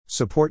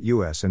Support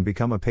us and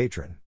become a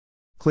patron.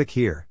 Click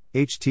here,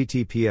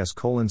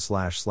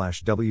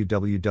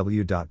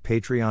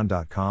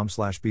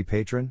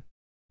 https://www.patreon.com/bepatron.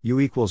 U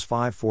equals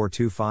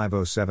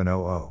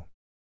 542507000.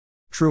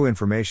 True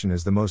information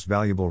is the most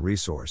valuable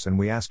resource and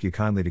we ask you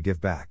kindly to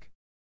give back.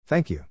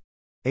 Thank you.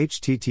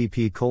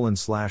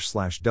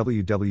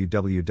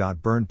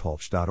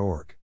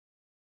 http://www.burnpulch.org.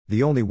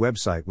 The only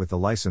website with the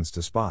license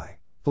to spy.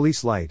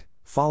 Police Light.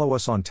 Follow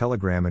us on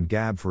Telegram and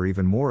Gab for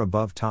even more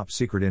above top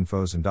secret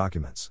infos and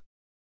documents.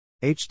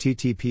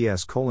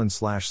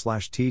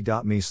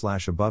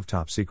 https://t.me/above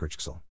top secret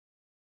xl.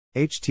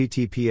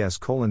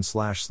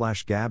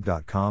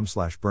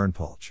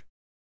 https://gab.com/burnpulch.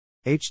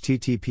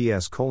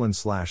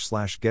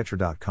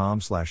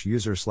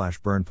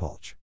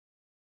 https://getter.com/user/burnpulch.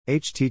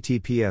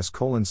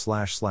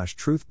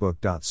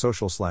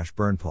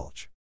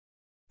 https://truthbook.social/burnpulch.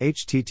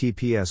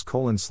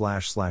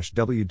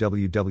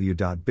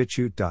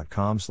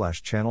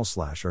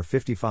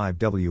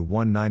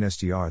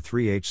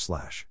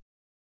 https://www.bitchute.com/channel/r55w19str3h/.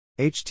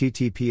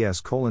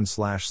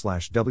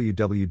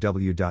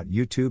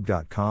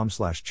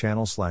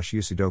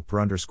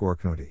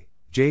 https://www.youtube.com/channel/usidokper_knoti.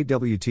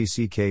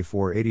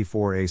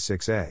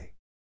 JWTCK484A6A.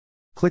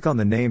 Click on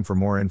the name for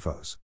more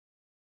infos.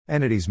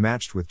 Entities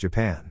matched with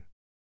Japan.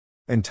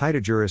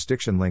 Entita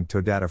jurisdiction link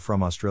to data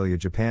from Australia.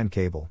 Japan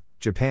Cable,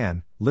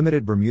 Japan,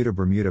 Limited.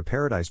 Bermuda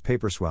Paradise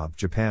Paperswap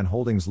Japan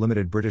Holdings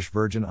Limited. British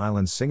Virgin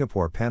Islands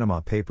Singapore Panama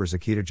Papers.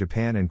 Akita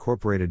Japan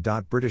Incorporated.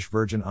 British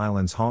Virgin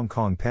Islands Hong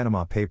Kong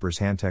Panama Papers.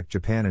 Hantech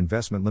Japan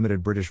Investment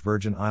Limited. British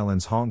Virgin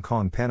Islands Hong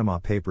Kong Panama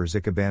Papers.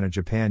 Ikebana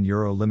Japan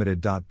Euro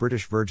Limited.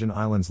 British Virgin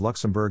Islands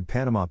Luxembourg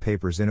Panama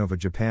Papers. Innova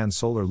Japan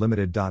Solar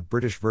Limited.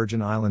 British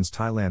Virgin Islands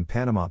Thailand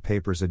Panama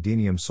Papers.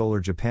 Adenium Solar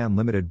Japan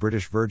Limited.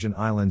 British Virgin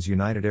Islands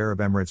United Arab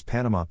Emirates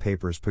Panama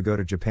Papers.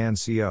 Pagoda Japan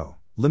Co.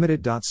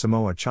 Limited.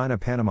 Samoa China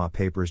Panama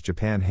Papers.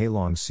 Japan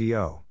Halong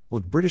Co.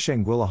 British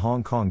Anguilla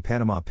Hong Kong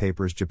Panama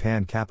Papers.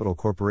 Japan Capital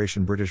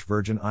Corporation. British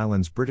Virgin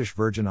Islands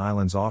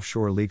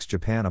Offshore Leaks.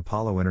 Japan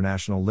Apollo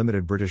International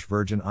Limited. British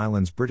Virgin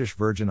Islands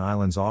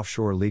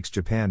Offshore Leaks.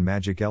 Japan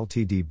Magic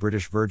Ltd.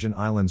 British Virgin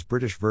Islands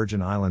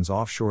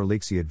Offshore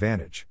Leaks. The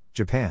Advantage,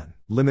 Japan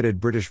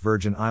Limited. British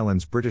Virgin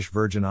Islands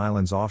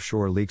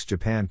Offshore Leaks.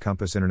 Japan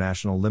Compass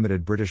International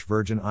Limited. British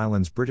Virgin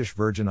Islands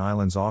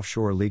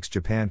Offshore Leaks.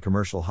 Japan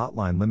Commercial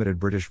Hotline Limited.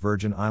 British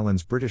Virgin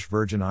Islands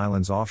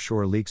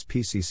Offshore Leaks.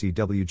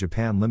 PCCW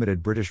Japan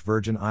Limited. British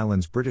Virgin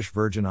Islands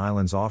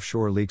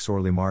Offshore Leaks.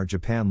 Orlimar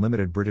Japan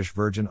Limited. British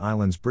Virgin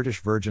Islands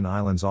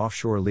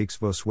Offshore Leaks.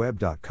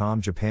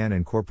 Vosweb.com Japan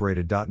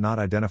Incorporated. Not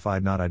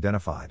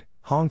identified.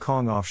 Hong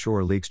Kong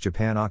Offshore Leaks.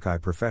 Japan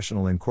Akai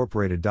Professional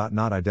Incorporated.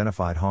 Not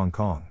identified. Hong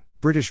Kong.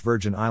 British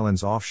Virgin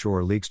Islands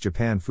Offshore Leaks.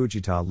 Japan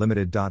Fujita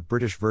Limited.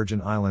 British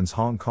Virgin Islands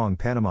Hong Kong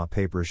Panama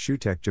Papers.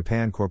 Shutech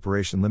Japan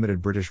Corporation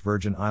Limited. British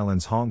Virgin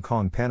Islands Hong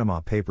Kong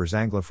Panama Papers.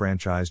 Anglo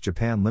Franchise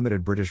Japan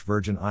Limited. British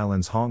Virgin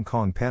Islands Hong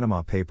Kong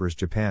Panama Papers.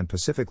 Japan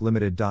Pacific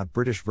Limited.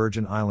 British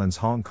Virgin Islands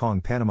Hong Kong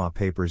Panama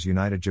Papers.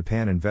 United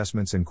Japan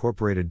Investments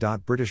Incorporated.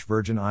 British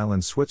Virgin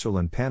Islands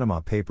Switzerland Panama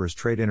Papers.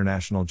 Trade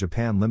International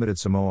Japan Limited.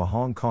 Samoa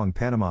Hong Kong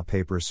Panama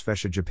Papers.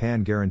 Sfesha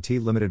Japan Guarantee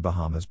Limited.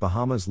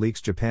 Bahamas Leaks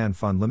Japan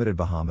Fund Limited.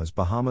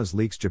 Bahamas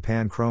Leaks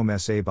Japan Chrome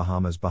SA.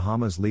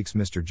 Bahamas Leaks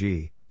Mr.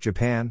 G,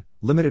 Japan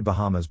Limited.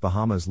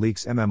 Bahamas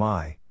Leaks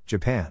MMI,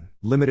 Japan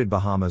Limited.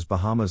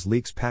 Bahamas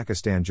Leaks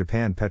Pakistan.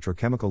 Japan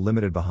Petrochemical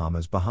Limited.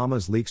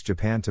 Bahamas Leaks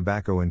Japan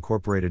Tobacco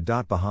Incorporated.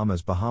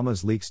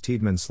 Bahamas Leaks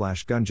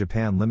Tiedemann/Gun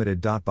Japan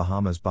Limited.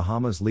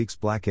 Bahamas Leaks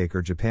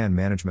Blackacre Japan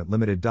Management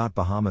Limited.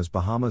 Bahamas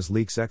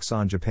Leaks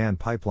Exxon Japan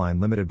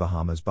Pipeline Limited.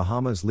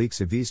 Bahamas Leaks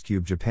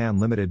Eviscube Japan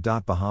Limited.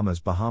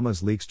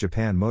 Bahamas Leaks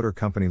Japan Motor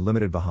Company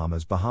Limited.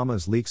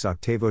 Bahamas Leaks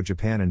Octavo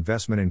Japan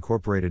Investment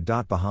Incorporated.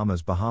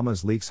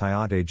 Bahamas Leaks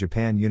Hayate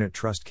Japan Unit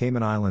Trust.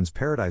 Cayman Islands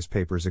Paradise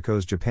Papers.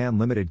 Ecos Japan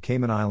Limited.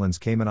 Cayman Islands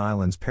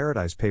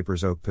Paradise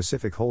Papers. Oak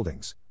Pacific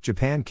Holdings,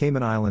 Japan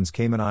Cayman Islands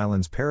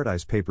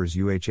Paradise Papers.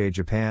 UHA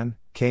Japan,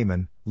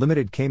 Cayman,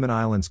 Limited. Cayman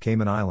Islands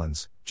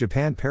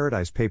Japan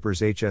Paradise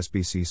Papers.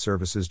 HSBC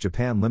Services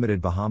Japan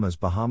Limited.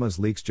 Bahamas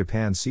Leaks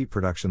Japan Seat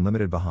Production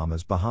Limited.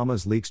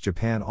 Bahamas Leaks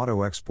Japan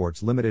Auto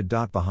Exports Limited.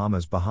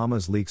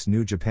 Bahamas Leaks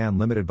New Japan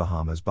Limited.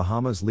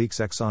 Bahamas Leaks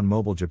Exxon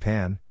Mobil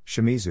Japan,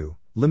 Shimizu,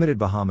 Limited.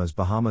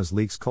 Bahamas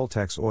Leaks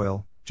Coltex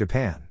Oil,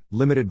 Japan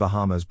Limited.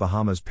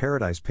 Bahamas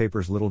Paradise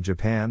Papers. Little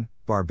Japan,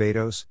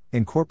 Barbados,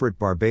 Incorporate.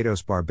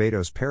 Barbados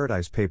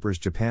Paradise Papers.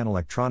 Japan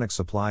Electronic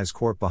Supplies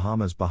Corp.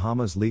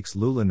 Bahamas Leaks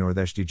Lula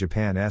Northeshti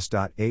Japan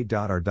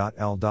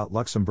S.A.R.L.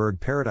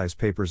 Luxembourg Paradise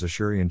Papers.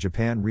 Assurian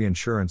Japan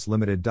Reinsurance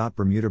Limited.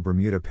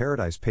 Bermuda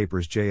Paradise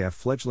Papers. JF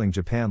Fledgling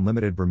Japan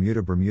Limited.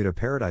 Bermuda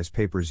Paradise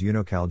Papers.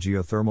 Unocal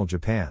Geothermal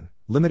Japan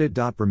Limited.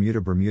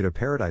 Bermuda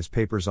Paradise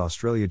Papers.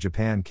 Australia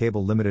Japan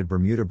Cable Limited.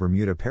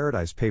 Bermuda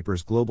Paradise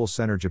Papers. Global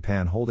Center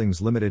Japan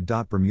Holdings Limited.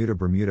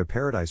 Bermuda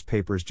Paradise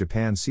Papers.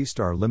 Japan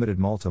Seastar Limited.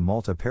 Limited,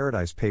 Malta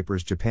Paradise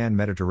Papers Japan,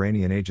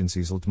 Mediterranean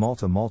Agencies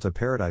Ltd, Malta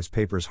Paradise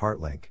Papers,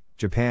 Heartlink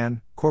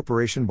Japan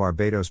Corporation,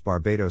 Barbados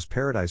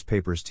Paradise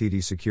Papers,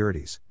 TD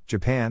Securities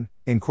Japan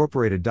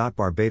Incorporated.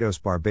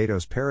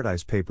 Barbados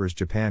Paradise Papers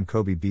Japan,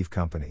 Kobe Beef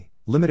Company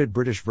Limited,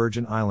 British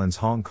Virgin Islands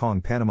Hong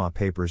Kong Panama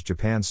Papers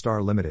Japan,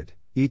 Star Limited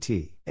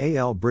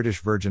ET.AL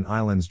British Virgin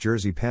Islands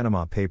Jersey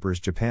Panama Papers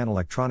Japan,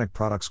 Electronic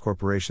Products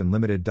Corporation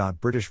Limited.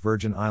 British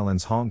Virgin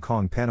Islands Hong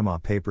Kong Panama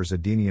Papers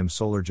Adenium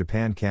Solar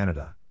Japan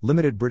Canada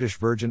Limited, British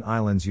Virgin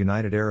Islands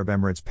United Arab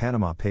Emirates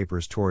Panama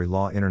Papers Tory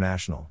Law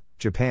International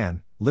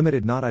Japan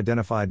Limited, not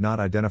identified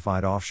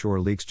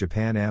Offshore Leaks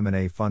Japan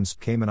M&A Funds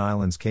Cayman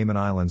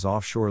Islands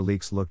Offshore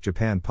Leaks Look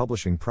Japan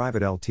Publishing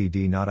Private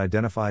Ltd, not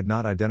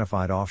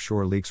identified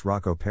Offshore Leaks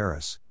Rocco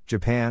Paris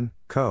Japan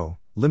Co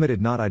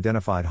Limited, not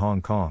identified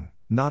Hong Kong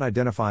not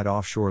identified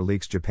Offshore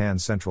Leaks Japan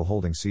Central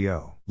Holding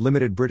Co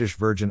Limited, British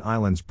Virgin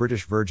Islands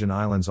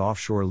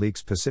Offshore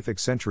Leaks Pacific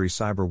Century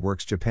Cyber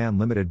Works Japan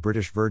Limited,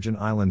 British Virgin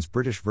Islands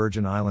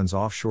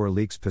Offshore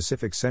Leaks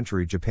Pacific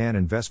Century Japan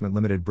Investment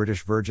Limited,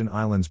 British Virgin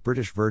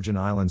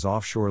Islands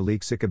Offshore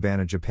Leaks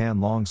Ikebana Japan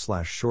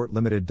Long/Short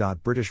Limited.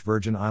 British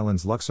Virgin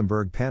Islands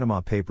Luxembourg Panama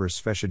Papers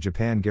Sfesha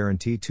Japan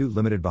Guarantee 2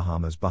 Limited,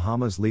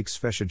 Bahamas Leaks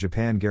Sfesha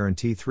Japan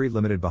Guarantee 3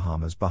 Limited,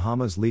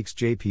 Bahamas Leaks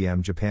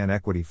JPM Japan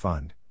Equity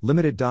Fund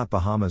Limited.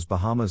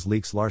 Bahamas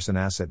Leaks Larsen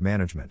Asset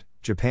Management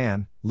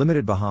Japan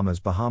Limited,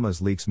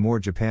 Bahamas Leaks More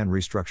Japan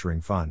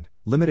Restructuring Fund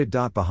Limited.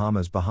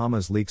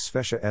 Bahamas Leaks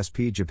Sfesha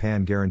SP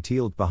Japan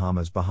Guaranteed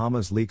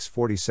Bahamas Leaks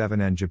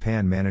 47N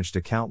Japan Managed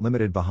Account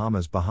Limited.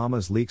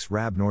 Bahamas Leaks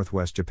RAB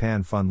Northwest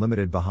Japan Fund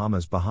Limited.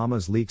 Bahamas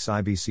Leaks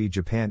IBC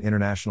Japan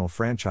International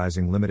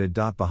Franchising Limited.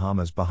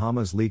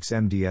 Bahamas Leaks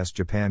MDS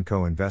Japan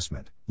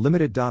Co-Investment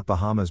Limited.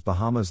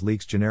 Bahamas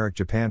Leaks Generic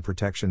Japan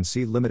Protection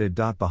C Limited.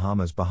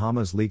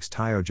 Bahamas Leaks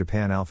Tayo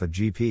Japan Alpha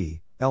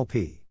GP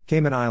LP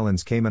Cayman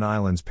Islands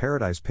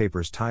Paradise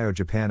Papers Tayo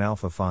Japan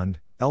Alpha Fund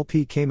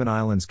LP Cayman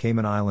Islands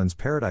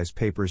Paradise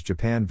Papers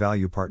Japan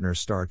Value Partners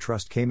Star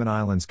Trust Cayman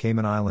Islands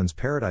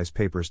Paradise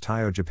Papers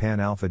Tayo Japan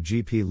Alpha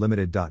GP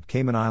Limited.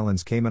 Cayman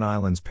Islands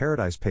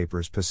Paradise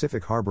Papers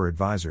Pacific Harbor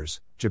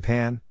Advisors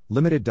Japan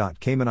Limited.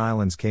 Cayman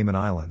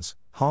Islands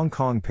Hong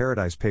Kong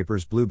Paradise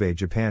Papers Blue Bay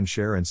Japan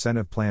Share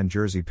Incentive Plan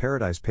Jersey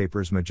Paradise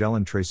Papers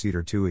Magellan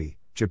Traceator 2E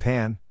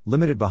Japan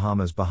Limited.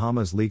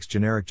 Bahamas Leaks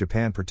Generic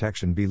Japan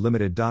Protection B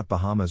Limited.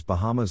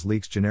 Bahamas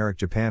Leaks Generic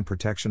Japan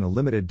Protection A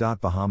Limited.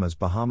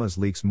 Bahamas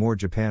Leaks More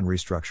Japan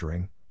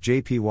Restructuring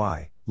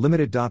JPY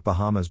Limited.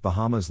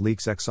 Bahamas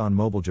Leaks Exxon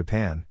Mobil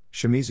Japan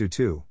Shimizu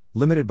 2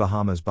 Limited.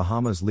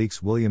 Bahamas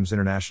Leaks Williams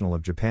International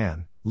of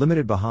Japan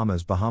Limited.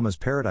 Bahamas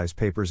Paradise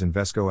Papers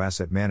Invesco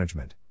Asset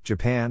Management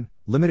Japan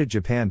Limited.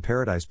 Japan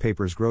Paradise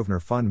Papers Grosvenor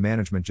Fund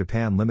Management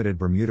Japan Limited.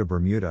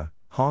 Bermuda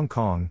Hong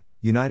Kong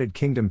United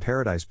Kingdom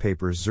Paradise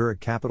Papers Zurich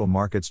Capital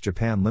Markets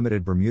Japan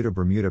Limited.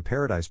 Bermuda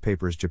Paradise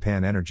Papers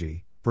Japan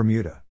Energy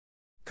Bermuda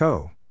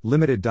Co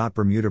Limited.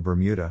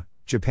 Bermuda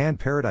Japan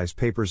Paradise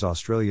Papers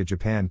Australia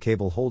Japan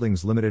Cable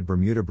Holdings Limited.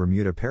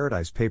 Bermuda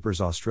Paradise Papers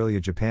Australia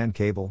Japan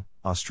Cable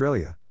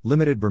Australia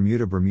Limited.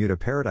 Bermuda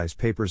Paradise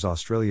Papers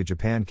Australia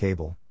Japan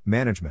Cable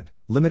Management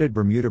Limited.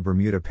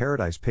 Bermuda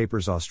Paradise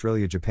Papers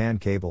Australia Japan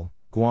Cable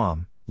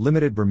Guam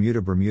Limited.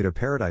 Bermuda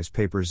Paradise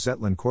Papers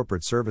Zetland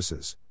Corporate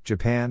Services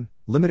Japan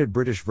Limited.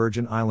 British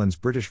Virgin Islands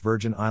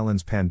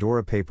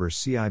Pandora Papers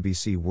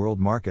CIBC World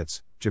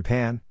Markets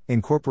Japan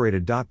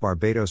Incorporated.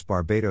 Barbados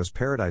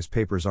Paradise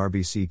Papers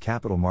RBC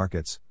Capital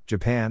Markets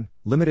Japan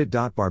Limited.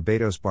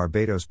 Barbados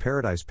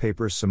Paradise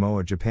Papers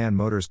Samoa Japan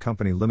Motors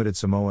Company Limited.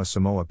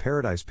 Samoa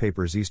Paradise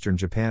Papers Eastern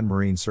Japan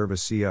Marine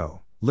Service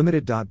CO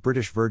Limited.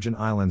 British Virgin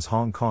Islands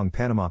Hong Kong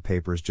Panama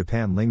Papers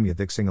Japan Lingmia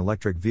Thixing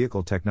Electric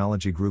Vehicle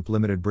Technology Group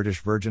Limited.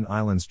 British Virgin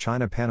Islands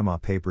China Panama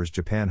Papers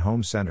Japan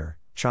Home Center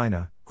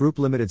China Group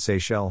Limited.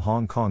 Seychelles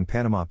Hong Kong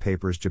Panama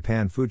Papers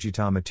Japan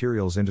Fujita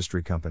Materials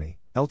Industry Company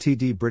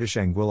Ltd. British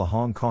Anguilla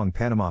Hong Kong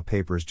Panama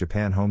Papers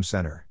Japan Home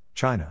Center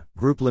China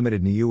Group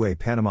Limited. Niue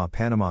Panama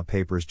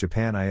Papers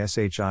Japan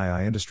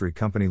ISHII Industry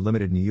Company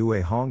Limited.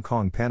 Niue Hong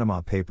Kong Panama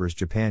Papers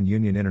Japan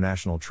Union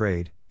International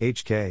Trade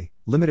HK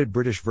Limited.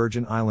 British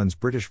Virgin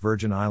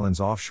Islands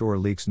Offshore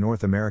Leaks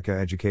North America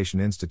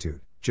Education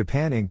Institute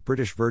Japan Inc.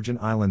 British Virgin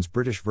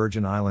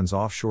Islands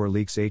Offshore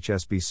Leaks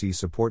HSBC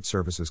Support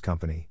Services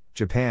Company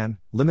Japan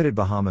Limited.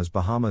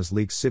 Bahamas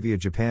Leaks Civia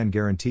Japan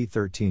Guarantee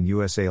 13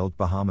 USA Old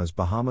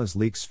Bahamas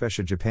Leaks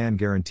Sfesha Japan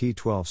Guarantee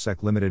 12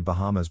 SEC Limited.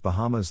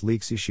 Bahamas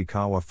Leaks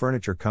Ishikawa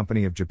Furniture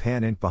Company of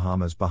Japan Inc.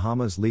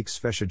 Bahamas Leaks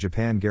Sfesha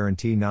Japan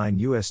Guarantee 9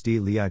 USD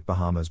Leite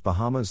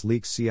Bahamas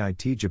Leaks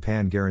CIT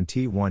Japan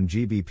Guarantee 1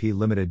 GBP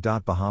Limited.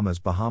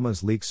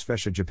 Bahamas Leaks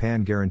Sfesha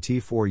Japan Guarantee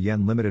 4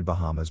 Yen Limited.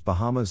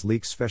 Bahamas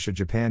Leaks Sfesha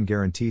Japan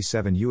Guarantee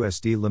 7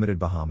 USD Limited.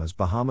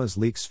 Bahamas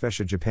Leaks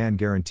Sfesha Japan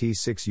Guarantee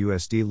 6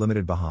 USD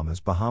Limited.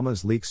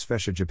 Bahamas Leaks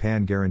Sfesha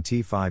Japan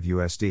Guarantee 5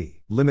 USD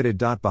Limited.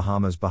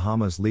 Bahamas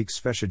Bahamas leaks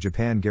Fesha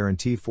Japan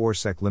guarantee 4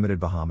 sec Limited.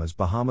 Bahamas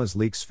Bahamas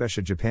leaks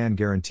Fesha Japan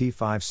guarantee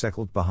 5 sec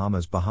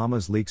Bahamas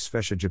Bahamas leaks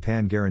Fesha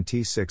Japan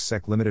guarantee 6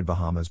 sec Limited.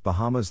 Bahamas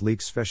Bahamas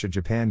leaks Fesha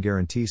Japan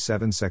guarantee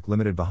 7 sec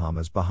Limited.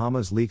 Bahamas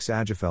Bahamas leaks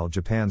Agifel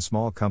Japan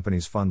Small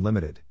Companies Fund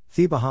Limited.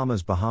 The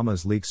Bahamas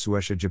Bahamas leaks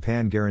Suesha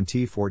Japan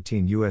guarantee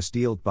 14 US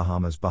yield.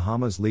 Bahamas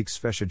Bahamas leaks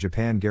Fesha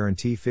Japan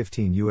guarantee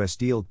 15 US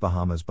yield.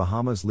 Bahamas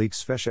Bahamas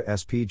leaks Fesha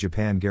SP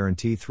Japan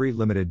guarantee 3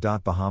 Limited.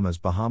 Bahamas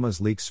Bahamas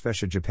leaks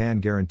Fesha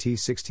Japan guarantee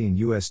 16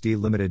 USD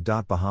Limited.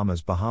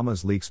 Bahamas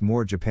Bahamas leaks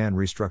More Japan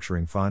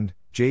Restructuring Fund,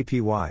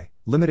 JPY,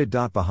 Limited.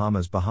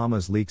 Bahamas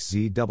Bahamas leaks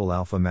Z Double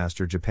Alpha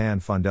Master Japan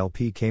Fund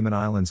LP Cayman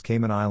Islands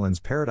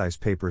Paradise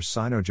Papers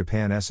Sino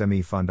Japan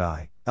SME Fund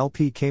I,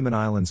 LP Cayman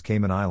Islands,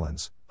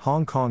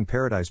 Hong Kong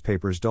Paradise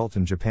Papers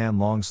Dalton Japan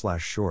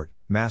Long/Short,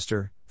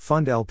 Master,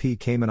 Fund LP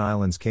Cayman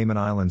Islands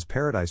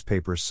Paradise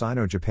Papers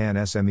Sino Japan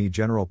SME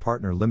General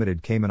Partner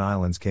Limited Cayman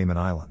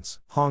Islands,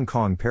 Hong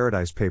Kong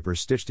Paradise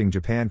Papers Stichting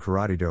Japan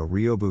Karate-do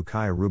Ryobu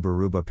Kai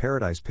Aruba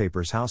Paradise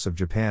Papers House of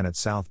Japan at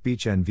South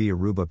Beach NV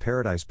Aruba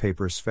Paradise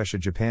Papers Fesha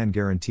Japan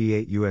Guarantee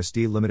 8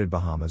 USD Limited.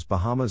 Bahamas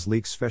Bahamas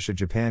leaks Fesha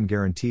Japan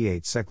Guarantee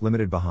 8 sec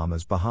Limited.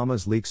 Bahamas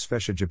Bahamas leaks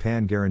Fesha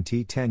Japan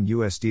Guarantee 10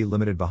 USD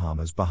Limited.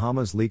 Bahamas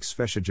Bahamas leaks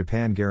Fesha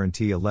Japan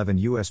Guarantee 11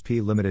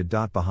 USP Limited.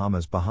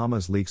 Bahamas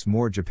Bahamas leaks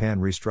More Japan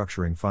Restructuring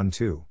Fund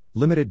 2,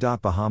 Limited.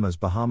 Bahamas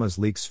Bahamas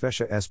leaks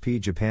Fesha SP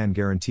Japan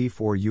Guarantee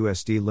 4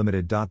 USD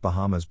Limited.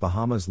 Bahamas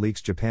Bahamas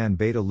leaks Japan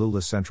Beta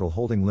Lula Central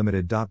Holding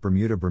Limited.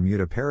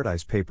 Bermuda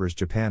Paradise Papers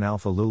Japan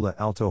Alpha Lula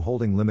Alto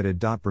Holding Limited.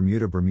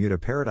 Bermuda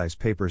Paradise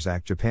Papers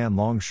Act Japan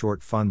Long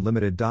Short Fund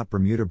Limited.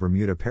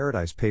 Bermuda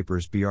Paradise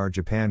Papers BR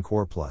Japan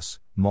Core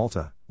Plus,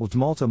 Malta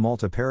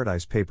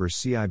Paradise Papers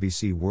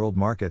CIBC World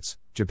Markets,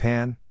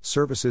 Japan,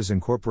 Services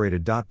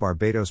Incorporated.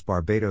 Barbados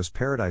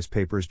Paradise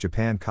Papers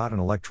Japan Cotton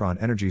Electron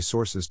Energy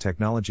Sources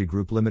Technology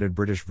Group Limited.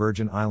 British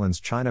Virgin Islands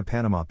China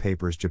Panama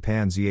Papers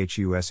Japan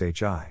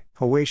ZHUSHI,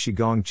 Hawaii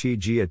Shigong Chi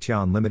Jia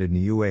Tian Limited.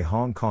 Niue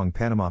Hong Kong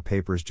Panama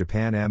Papers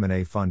Japan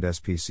M&A Fund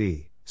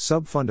SPC,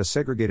 Subfund A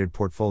Segregated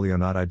Portfolio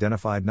Not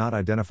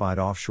Identified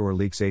Offshore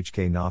Leaks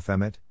HK NAF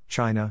Emmet,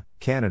 China,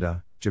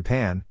 Canada,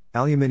 Japan,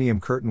 Aluminium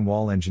Curtain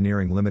Wall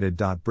Engineering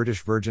Limited.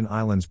 British Virgin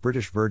Islands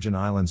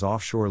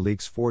Offshore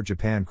Leaks 4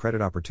 Japan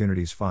Credit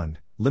Opportunities Fund,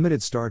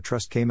 Limited. Star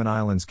Trust Cayman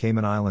Islands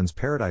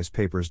Paradise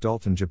Papers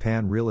Dalton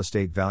Japan Real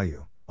Estate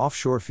Value,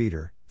 Offshore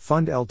Feeder,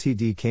 Fund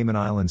Ltd Cayman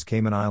Islands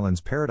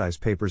Paradise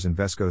Papers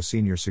Invesco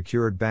Senior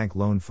Secured Bank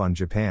Loan Fund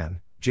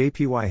Japan,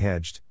 JPY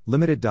Hedged,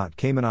 Limited.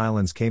 Cayman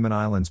Islands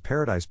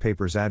Paradise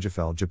Papers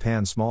Agifel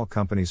Japan Small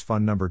Companies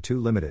Fund No.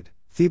 2 Limited.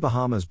 The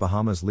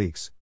Bahamas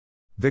leaks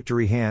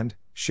Victory Hand,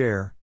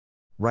 Share,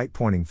 Right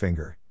Pointing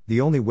Finger, the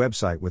only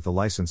website with the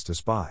license to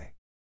spy.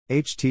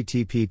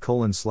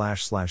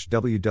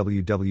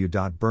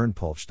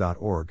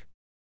 http://www.burnpulch.org.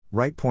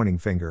 Right Pointing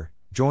Finger,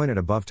 join at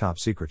above top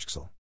secret.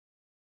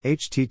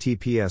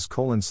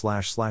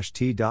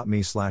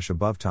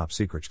 https://t.me/above top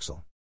secret.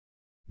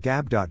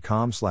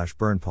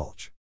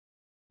 gab.com/burnpulch.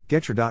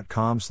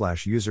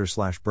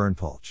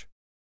 getcher.com/user/burnpulch.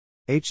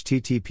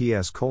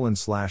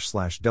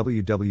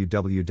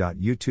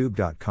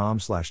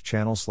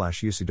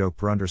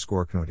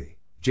 https://www.youtube.com/channel/usidokper_knoti.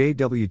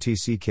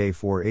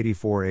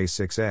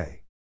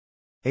 JWTCK484A6A.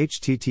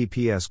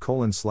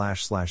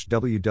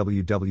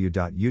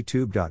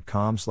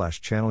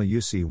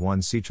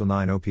 https://www.youtube.com/channel-UC1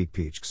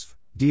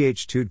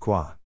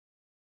 DH2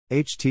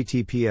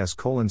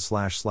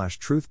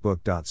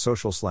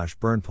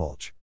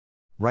 https://truthbook.social/burnpulch.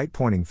 Right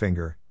Pointing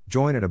Finger,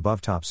 join at above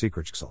top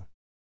secret.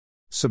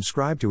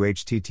 Subscribe to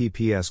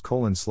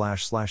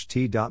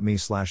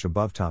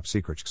https://t.me/above top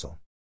secret.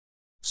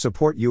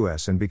 Support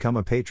us and become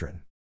a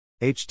patron.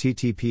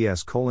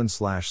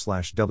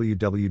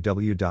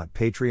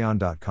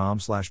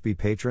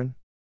 https://www.patreon.com/bepatron.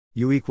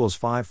 U equals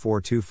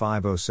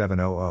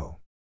 542507000.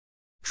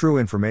 True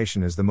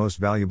information is the most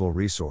valuable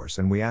resource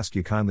and we ask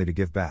you kindly to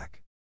give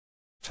back.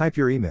 Type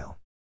your email.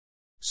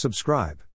 Subscribe.